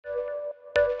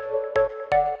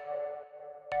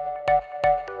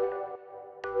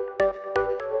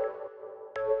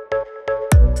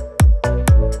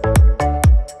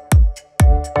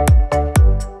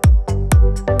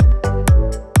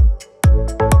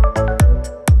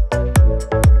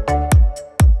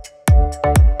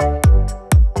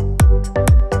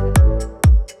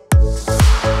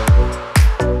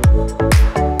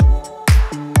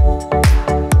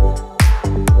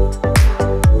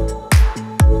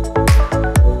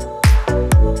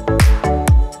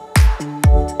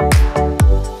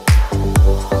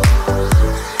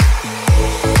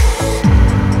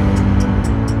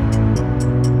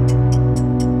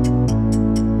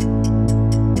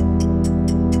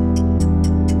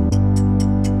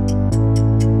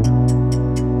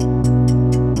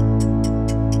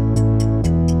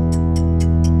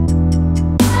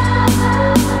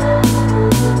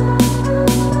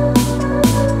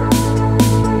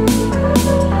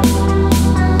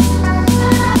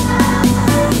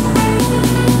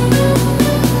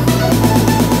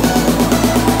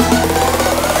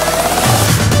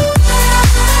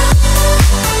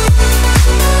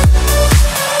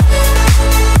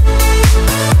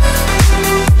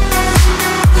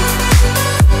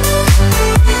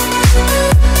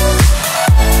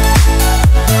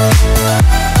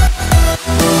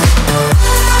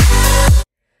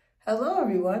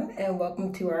and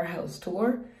welcome to our house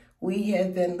tour. We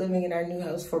have been living in our new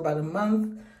house for about a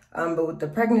month, but with the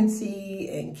pregnancy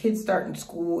and kids starting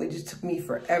school, it just took me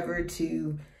forever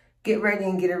to get ready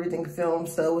and get everything filmed.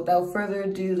 So without further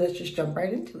ado, let's just jump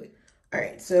right into it. All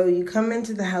right, so you come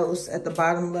into the house at the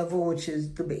bottom level, which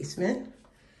is the basement.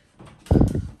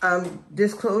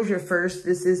 Disclosure first,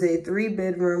 this is a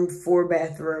 3-bedroom,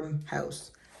 4-bathroom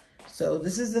house. So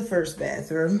this is the first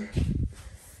bathroom.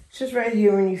 It's just right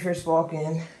here when you first walk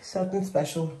in. Something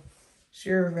special. It's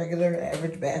your regular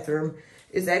average bathroom.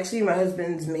 It's actually my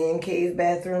husband's man cave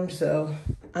bathroom, so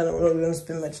I don't really want to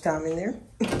spend much time in there.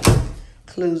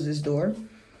 Close this door.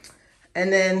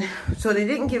 And then, so they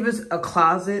didn't give us a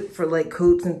closet for like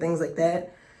coats and things like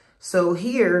that. So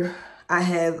here I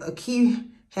have a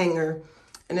key hanger.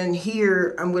 And then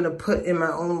here I'm going to put in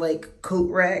my own like coat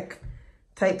rack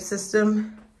type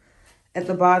system. At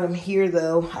the bottom here,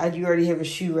 though, I do already have a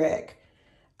shoe rack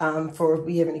for if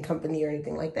we have any company or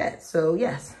anything like that. So,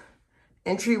 yes,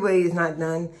 entryway is not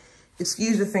done.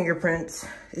 Excuse the fingerprints.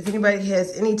 If anybody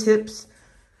has any tips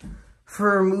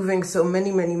for removing so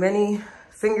many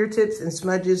fingertips and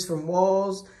smudges from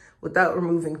walls without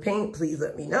removing paint, please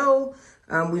let me know.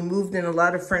 We moved in a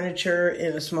lot of furniture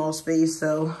in a small space,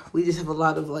 so we just have a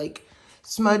lot of, like,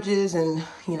 smudges and,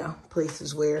 you know,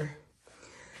 places where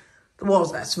the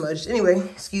walls got smudged. Anyway,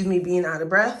 excuse me being out of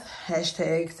breath.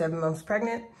 Hashtag 7 months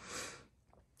pregnant.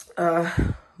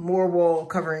 More wall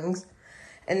coverings.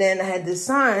 And then I had this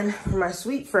sign from my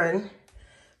sweet friend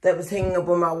that was hanging up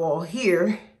on my wall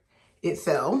here. It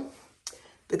fell.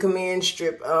 The command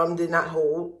strip did not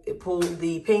hold. It pulled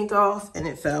the paint off and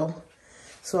it fell.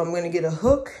 So I'm going to get a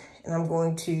hook and I'm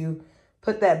going to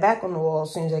put that back on the wall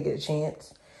as soon as I get a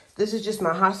chance. This is just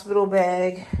my hospital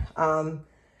bag.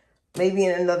 Maybe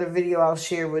in another video, I'll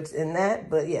share what's in that.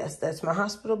 But yes, that's my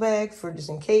hospital bag for just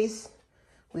in case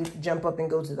we jump up and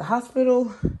go to the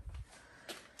hospital.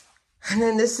 And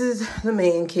then this is the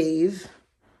man cave.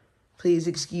 Please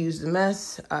excuse the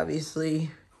mess.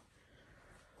 Obviously,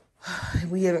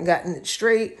 we haven't gotten it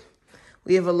straight.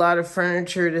 We have a lot of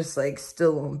furniture that's like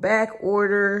still on back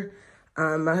order.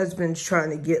 My husband's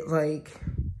trying to get like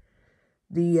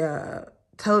the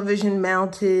television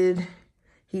mounted.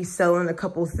 He's selling a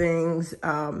couple things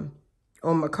on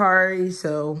Mercari,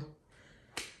 so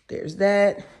there's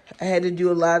that. I had to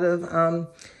do a lot of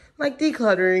like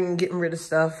decluttering and getting rid of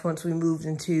stuff once we moved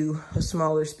into a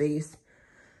smaller space.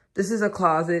 This is a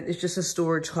closet. It's just a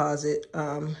storage closet.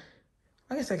 I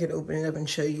guess I could open it up and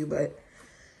show you, but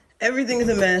everything is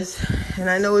a mess. And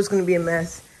I know it's going to be a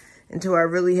mess until I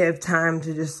really have time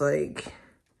to just like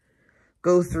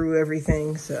go through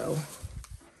everything, so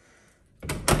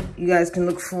you guys can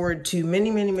look forward to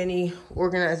many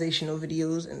organizational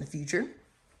videos in the future.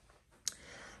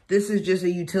 This is just a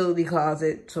utility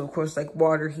closet. So, of course, like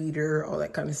water heater, all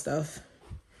that kind of stuff.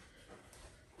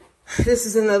 This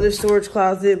is another storage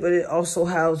closet, but it also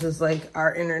houses like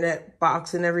our internet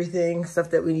box and everything.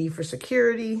 Stuff that we need for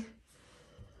security.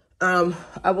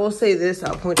 I will say this.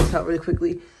 I'll point this out really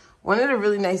quickly. One of the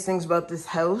really nice things about this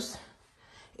house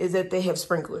is that they have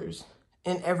sprinklers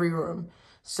in every room.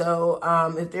 So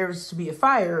if there was to be a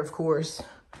fire, of course,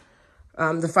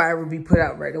 the fire would be put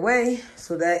out right away.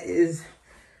 So that is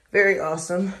very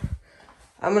awesome.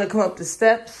 I'm going to come up the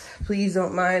steps. Please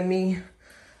don't mind me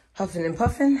huffing and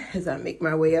puffing as I make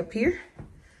my way up here.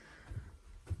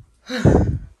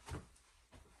 All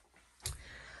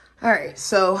right,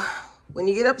 so when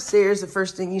you get upstairs, the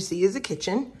first thing you see is the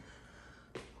kitchen.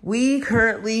 We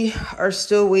currently are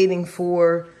still waiting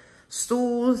for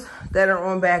stools that are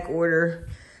on back order.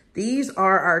 These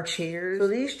are our chairs. So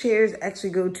these chairs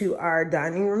actually go to our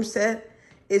dining room set.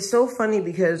 It's so funny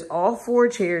because all 4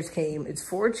 chairs came. It's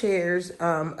 4 chairs,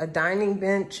 a dining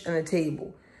bench, and a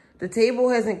table. The table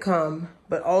hasn't come,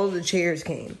 but all of the chairs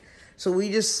came. So we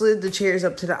just slid the chairs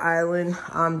up to the island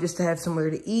just to have somewhere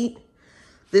to eat.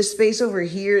 This space over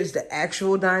here is the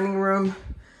actual dining room.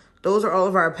 Those are all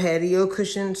of our patio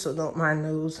cushions, so don't mind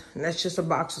those. And that's just a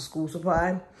box of school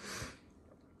supply.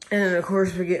 And then, of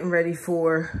course, we're getting ready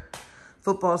for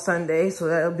football Sunday, so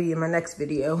that'll be in my next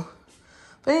video.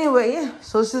 But anyway, yeah,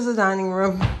 so this is the dining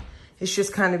room. It's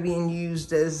just kind of being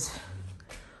used as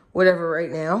whatever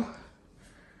right now.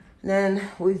 And then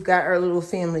we've got our little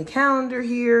family calendar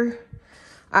here.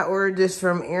 I ordered this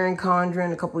from Erin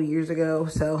Condren a couple years ago,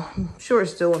 so I'm sure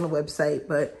it's still on the website,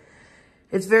 but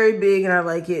it's very big and I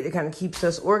like it. It kind of keeps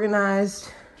us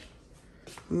organized.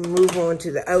 Move on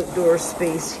to the outdoor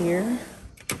space here.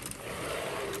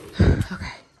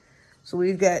 Okay, so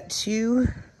we've got 2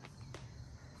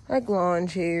 like lawn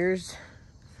chairs.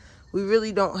 We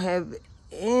really don't have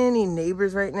any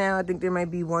neighbors right now. I think there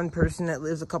might be one person that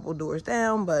lives a couple doors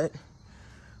down, but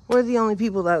we're the only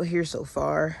people out here so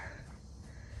far.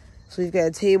 So we've got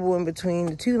a table in between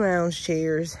the 2 lounge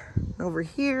chairs. Over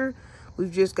here,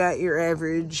 we've just got your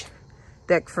average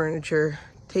deck furniture,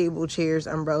 table, chairs,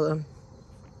 umbrella.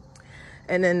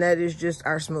 And then that is just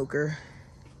our smoker.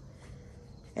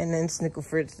 And then Snickle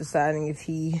Fritz deciding if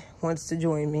he wants to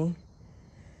join me.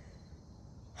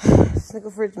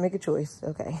 Snickle Fritz, make a choice.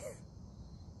 Okay.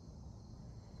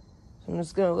 So I'm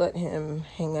just gonna let him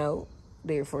hang out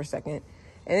there for a second.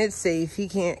 And it's safe. He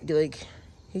can't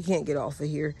get off of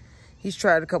here. He's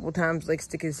tried a couple times, like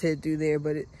stick his head through there,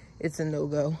 but it's a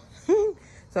no-go.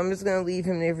 So I'm just gonna leave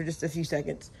him there for just a few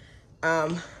seconds.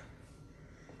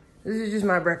 This is just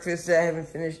my breakfast that I haven't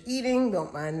finished eating.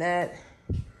 Don't mind that.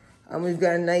 We've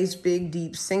got a nice big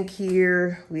deep sink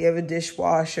here. We have a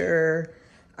dishwasher,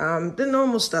 the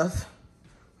normal stuff.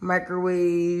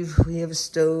 Microwave, we have a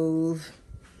stove,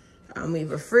 we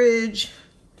have a fridge.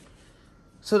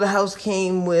 So the house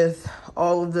came with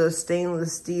all of the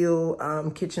stainless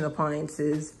steel kitchen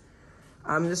appliances.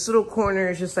 This little corner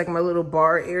is just like my little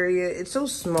bar area. It's so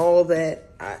small that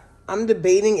I'm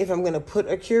debating if I'm gonna put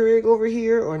a Keurig over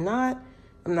here or not.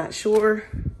 I'm not sure.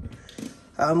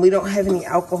 We don't have any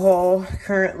alcohol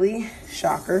currently,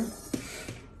 shocker.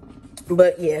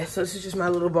 But yeah, so this is just my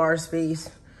little bar space.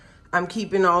 I'm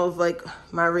keeping all of like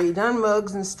my Ray Dunn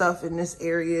mugs and stuff in this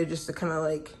area just to kind of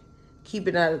like keep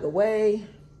it out of the way.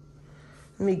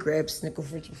 Let me grab Snickle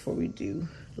Fritz before we do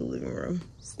the living room.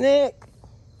 Snick!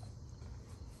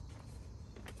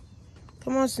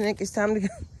 Come on, Snick, it's time to go.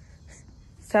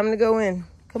 It's time to go in.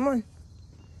 Come on.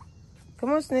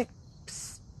 Come on, Snick.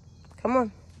 Psst. Come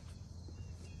on.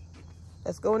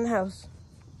 Let's go in the house.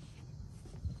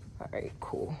 All right,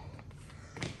 cool.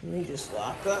 Let me just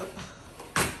lock up.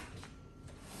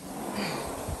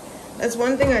 That's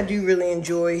one thing I do really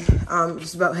enjoy,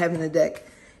 just about having a deck.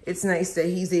 It's nice that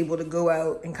he's able to go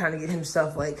out and kind of get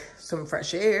himself like some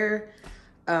fresh air.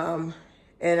 And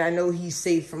I know he's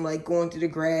safe from like going through the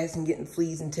grass and getting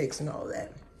fleas and ticks and all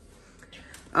that.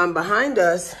 Behind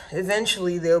us,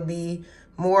 eventually there'll be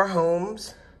more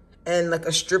homes and like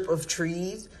a strip of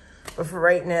trees. But for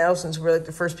right now, since we're like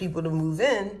the first people to move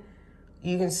in,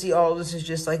 you can see all this is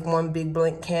just like one big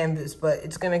blank canvas, but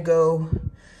it's gonna go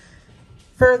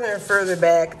further and further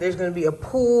back. There's gonna be a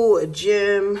pool, a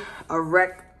gym, a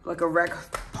rec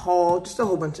hall, just a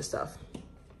whole bunch of stuff.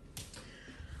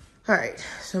 All right,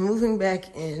 so moving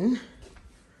back in.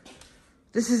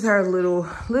 This is our little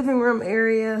living room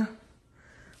area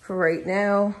for right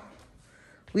now.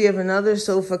 We have another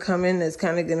sofa coming that's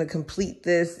kind of gonna complete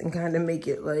this and kind of make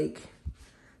it like,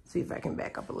 see if I can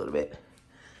back up a little bit.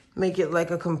 Make it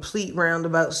like a complete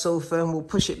roundabout sofa, and we'll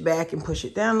push it back and push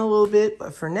it down a little bit.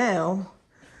 But for now,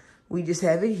 we just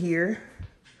have it here.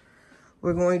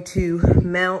 We're going to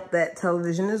mount that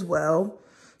television as well.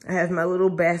 I have my little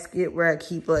basket where I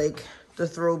keep like the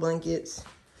throw blankets.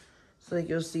 So like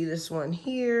you'll see this one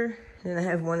here, and I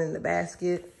have one in the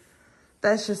basket.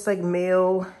 That's just like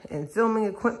mail and filming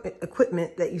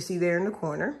equipment that you see there in the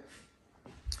corner.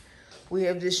 We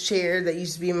have this chair that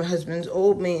used to be my husband's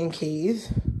old man cave.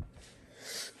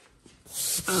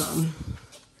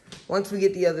 Once we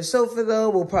get the other sofa though,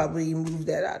 we'll probably move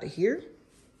that out of here.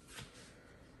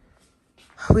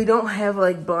 We don't have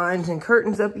like blinds and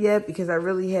curtains up yet because I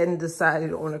really hadn't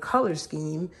decided on a color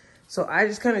scheme. So I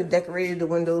just kind of decorated the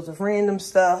windows with random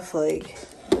stuff like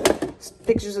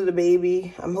pictures of the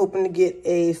baby. I'm hoping to get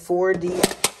a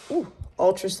 4D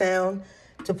ultrasound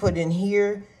to put in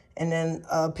here, and then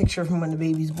a picture from when the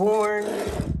baby's born.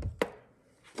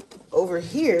 Over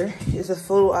here is a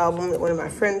photo album that one of my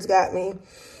friends got me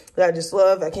that I just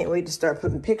love. I can't wait to start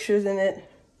putting pictures in it.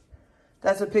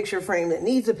 That's a picture frame that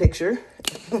needs a picture.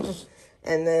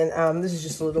 And then this is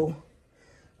just a little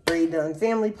Ray Dunn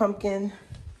family pumpkin.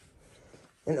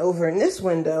 And over in this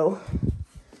window,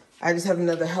 I just have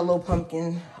another Hello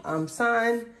Pumpkin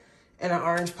sign and an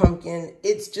orange pumpkin.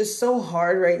 It's just so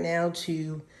hard right now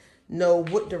to know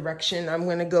what direction I'm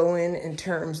gonna go in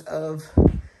terms of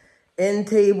end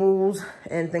tables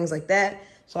and things like that.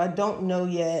 So I don't know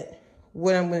yet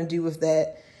what I'm gonna do with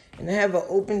that. And I have an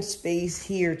open space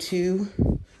here too,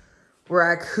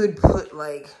 where I could put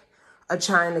like a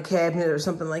china cabinet or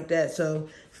something like that. So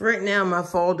for right now, my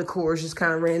fall decor is just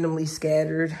kind of randomly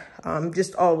scattered,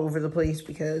 just all over the place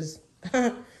because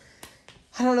I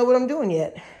don't know what I'm doing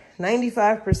yet.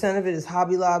 95% of it is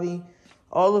Hobby Lobby.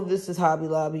 All of this is Hobby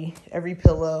Lobby, every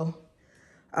pillow.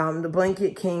 The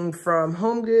blanket came from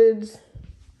Home Goods.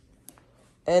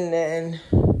 And then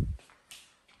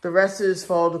the rest of this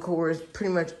fall decor is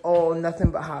pretty much all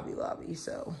nothing but Hobby Lobby.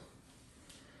 So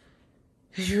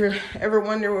If you're ever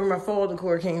wondering where my fall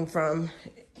decor came from,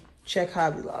 check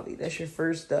Hobby Lobby. That's your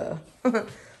first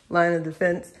line of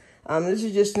defense. This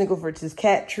is just Snicklefritz's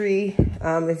cat tree.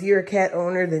 If you're a cat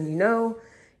owner, then you know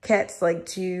cats like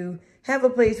to have a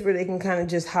place where they can kind of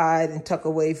just hide and tuck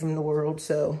away from the world.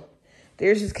 So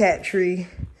there's his cat tree.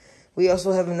 We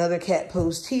also have another cat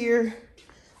post here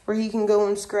where he can go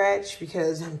and scratch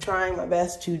because I'm trying my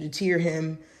best to deter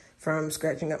him from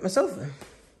scratching up my sofa.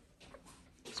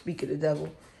 Speak of the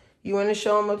devil. You want to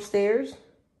show him upstairs?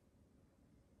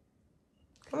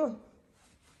 Come on.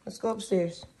 Let's go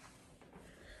upstairs.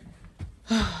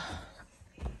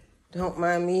 Don't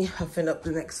mind me huffing up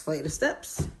the next flight of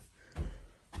steps.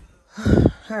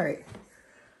 All right.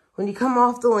 When you come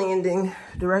off the landing,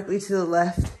 directly to the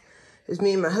left is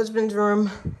me and my husband's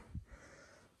room,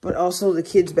 but also the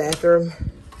kids' bathroom.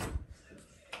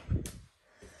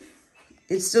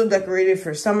 It's still decorated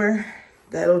for summer.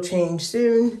 That'll change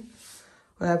soon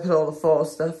when I put all the fall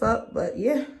stuff up, but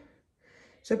yeah,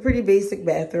 it's a pretty basic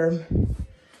bathroom.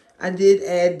 I did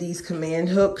add these command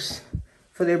hooks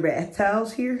for their bath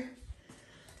towels here.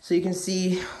 So you can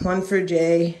see one for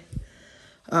Jay,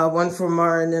 one for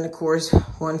Mara, and then of course,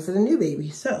 one for the new baby.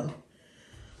 So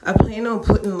I plan on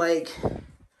putting like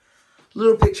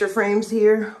little picture frames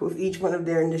here with each one of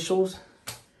their initials.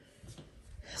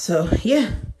 So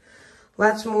yeah,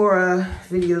 lots more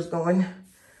videos going.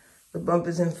 The bump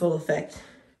is in full effect.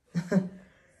 Yeah,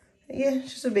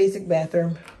 it's just a basic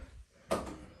bathroom.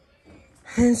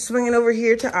 And swinging over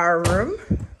here to our room.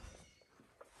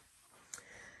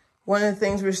 One of the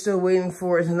things we're still waiting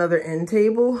for is another end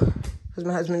table because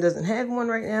my husband doesn't have one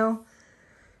right now.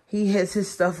 He has his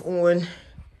stuff on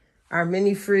our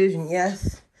mini fridge, and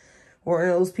yes, we're one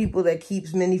of those people that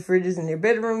keeps mini fridges in their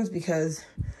bedrooms because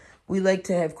we like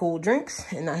to have cold drinks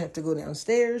and not have to go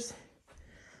downstairs.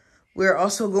 We're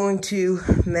also going to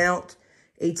mount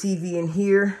a TV in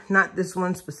here, not this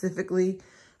one specifically,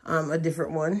 a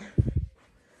different one.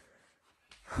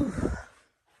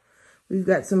 We've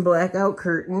got some blackout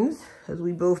curtains, as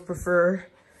we both prefer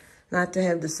not to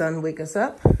have the sun wake us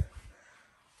up.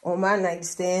 On my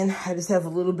nightstand, I just have a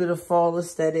little bit of fall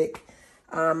aesthetic.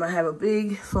 I have a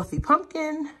big fluffy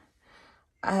pumpkin.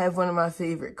 I have one of my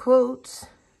favorite quotes.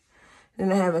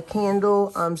 Then I have a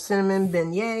candle, cinnamon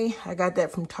beignet. I got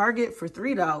that from Target for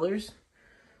 $3.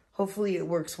 Hopefully it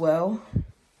works well.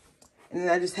 And then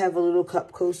I just have a little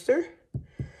cup coaster.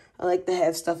 I like to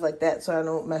have stuff like that so I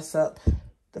don't mess up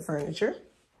the furniture.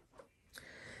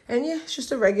 And yeah, it's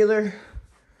just a regular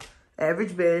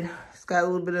average bed. It's got a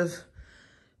little bit of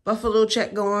buffalo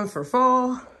check going for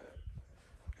fall.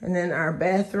 And then our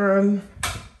bathroom.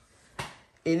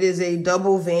 It is a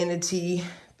double vanity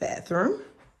bathroom.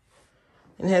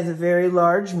 It has a very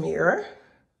large mirror.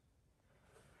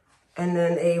 And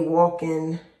then a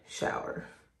walk-in shower.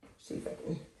 See if I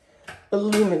can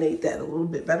illuminate that a little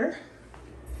bit better.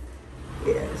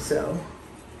 Yeah, so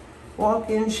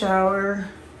walk-in shower.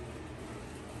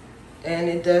 And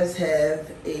it does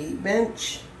have a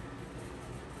bench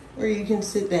where you can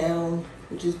sit down,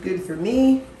 which is good for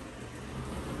me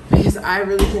because I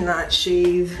really cannot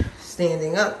shave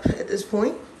standing up at this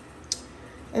point.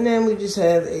 And then we just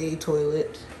have a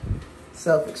toilet,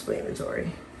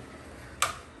 self-explanatory.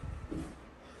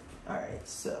 All right,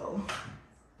 so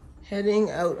heading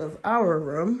out of our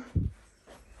room.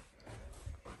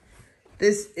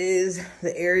 This is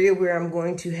the area where I'm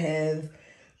going to have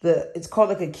it's called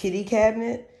like a kitty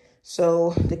cabinet.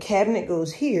 So the cabinet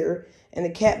goes here and the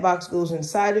cat box goes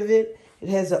inside of it. It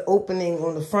has an opening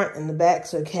on the front and the back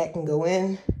so a cat can go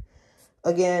in.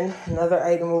 Again, another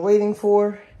item we're waiting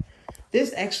for.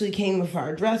 This actually came with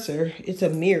our dresser. It's a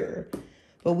mirror,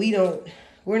 but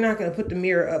we're not gonna put the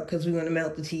mirror up because we want to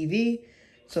mount the TV.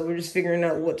 So we're just figuring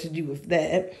out what to do with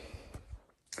that.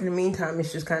 In the meantime,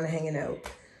 it's just kind of hanging out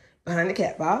behind the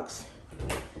cat box.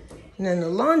 And then the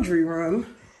laundry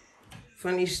room,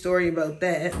 funny story about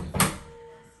that.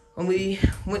 When we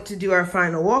went to do our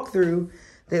final walkthrough,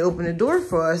 they opened the door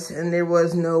for us and there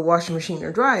was no washing machine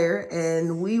or dryer.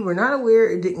 And we were not aware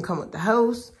it didn't come with the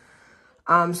house.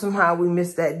 Somehow we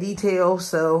missed that detail.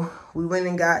 So we went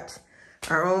and got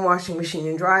our own washing machine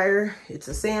and dryer. It's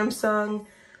a Samsung.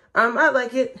 I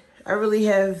like it. I really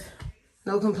have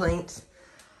no complaints.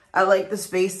 I like the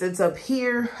space that's up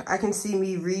here. I can see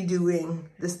me redoing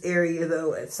this area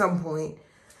though at some point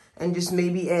and just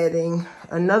maybe adding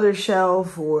another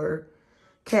shelf or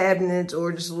cabinets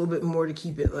or just a little bit more to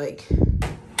keep it like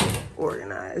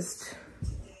organized.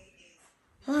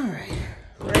 All right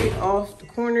off the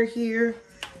corner here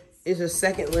is a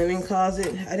second linen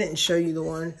closet. I didn't show you the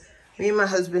one. Me and my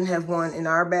husband have one in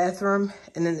our bathroom,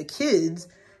 and then the kids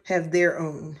have their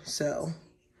own. So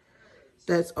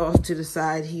that's off to the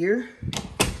side here.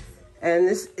 And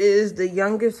this is the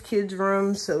youngest kid's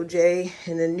room. So Jay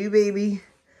and the new baby,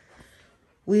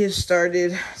 we have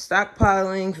started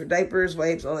stockpiling for diapers,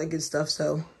 wipes, all that good stuff.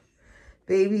 So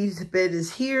baby's bed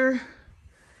is here.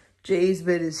 Jay's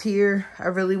bed is here. I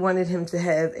really wanted him to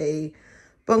have a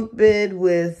bunk bed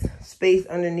with space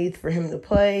underneath for him to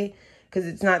play because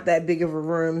it's not that big of a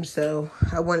room. So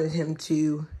I wanted him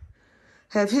to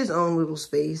have his own little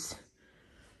space.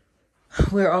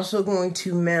 We're also going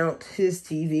to mount his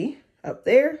TV up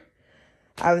there.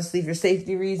 Obviously, for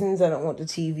safety reasons, I don't want the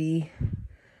TV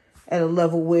at a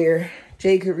level where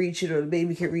Jay could reach it or the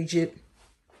baby could reach it.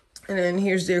 And then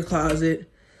here's their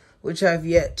closet, which I've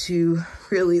yet to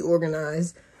really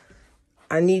organize.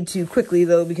 I need to quickly,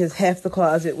 though, because half the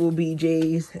closet will be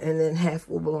Jay's and then half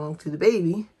will belong to the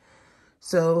baby.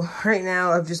 So right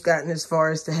now, I've just gotten as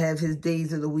far as to have his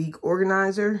days of the week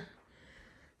organizer.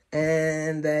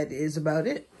 And that is about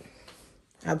it.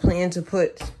 I plan to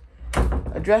put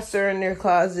a dresser in their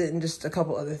closet and just a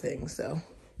couple other things. So,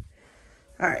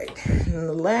 all right. And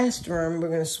the last room we're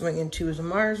going to swing into is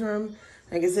Amar's room.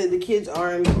 Like I said, the kids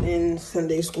aren't in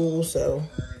Sunday school, so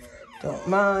don't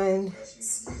mind.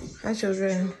 Hi,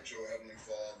 children.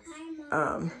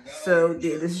 So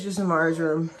yeah, this is just Amar's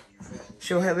room.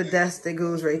 She'll have a desk that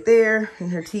goes right there,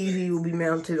 and her TV will be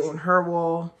mounted on her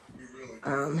wall.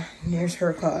 Here's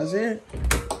her closet,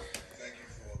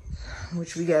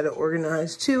 which we got to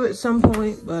organize too at some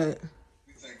point, but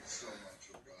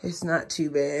it's not too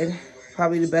bad.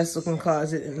 Probably the best looking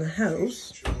closet in the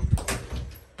house.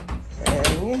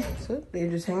 And yeah, so they're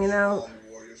just hanging out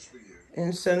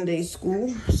in Sunday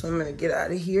school. So I'm gonna get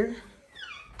out of here.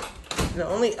 And the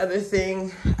only other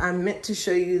thing I meant to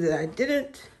show you that I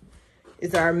didn't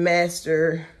is our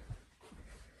master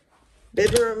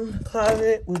bedroom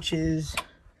closet, which is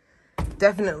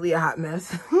definitely a hot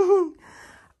mess.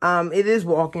 It is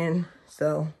walk-in,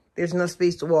 so there's no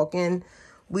space to walk in.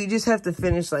 We just have to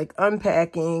finish like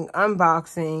unpacking,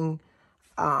 unboxing,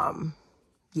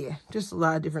 yeah, just a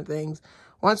lot of different things.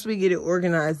 Once we get it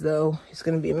organized, though, it's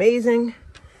going to be amazing.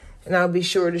 And I'll be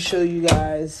sure to show you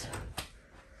guys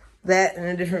that in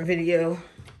a different video.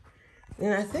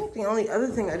 And I think the only other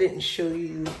thing I didn't show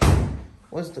you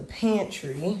was the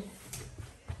pantry.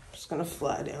 I'm just going to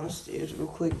fly downstairs real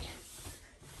quick.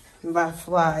 And by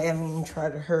fly, I mean try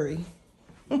to hurry.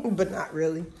 But not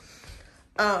really.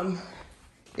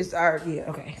 It's already, yeah,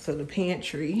 okay, so the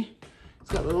pantry.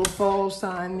 It's got a little fall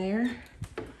sign there.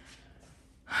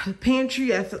 The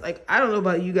pantry, I feel like, I don't know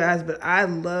about you guys, but I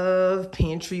love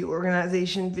pantry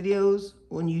organization videos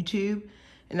on YouTube.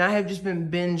 And I have just been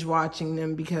binge watching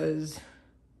them because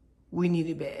we need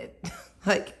it bad.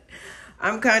 Like,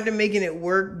 I'm kind of making it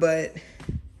work, but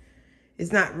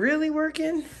it's not really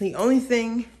working. The only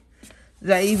thing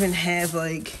that I even have,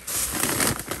 like,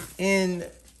 in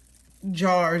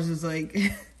jars is, like,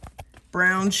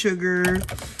 brown sugar,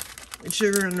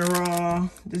 sugar in the raw.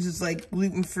 This is, like,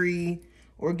 gluten-free,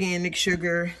 organic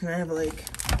sugar. And I have, like,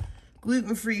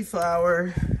 gluten-free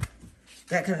flour,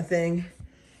 that kind of thing.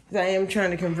 Because I am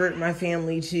trying to convert my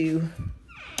family to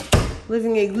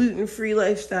living a gluten-free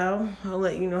lifestyle. I'll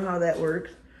let you know how that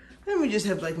works. Then we just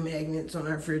have, like, magnets on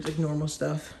our fridge, like normal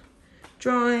stuff.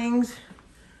 Drawings.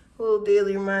 A little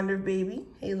daily reminder of baby.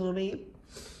 Hey, little babe.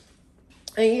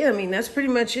 And yeah, I mean, that's pretty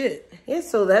much it. Yeah,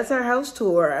 so that's our house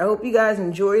tour. I hope you guys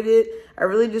enjoyed it. I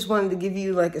really just wanted to give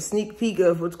you like a sneak peek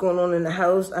of what's going on in the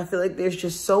house. I feel like there's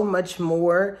just so much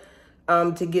more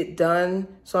to get done.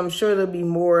 So I'm sure there'll be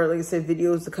more, like I said,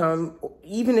 videos to come.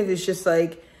 Even if it's just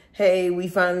like, hey, we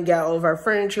finally got all of our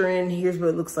furniture in. Here's what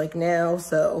it looks like now.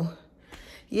 So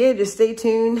yeah, just stay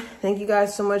tuned. Thank you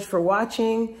guys so much for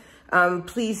watching.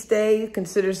 Please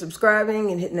consider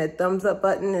subscribing and hitting that thumbs up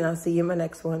button, and I'll see you in my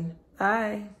next one.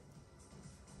 Bye.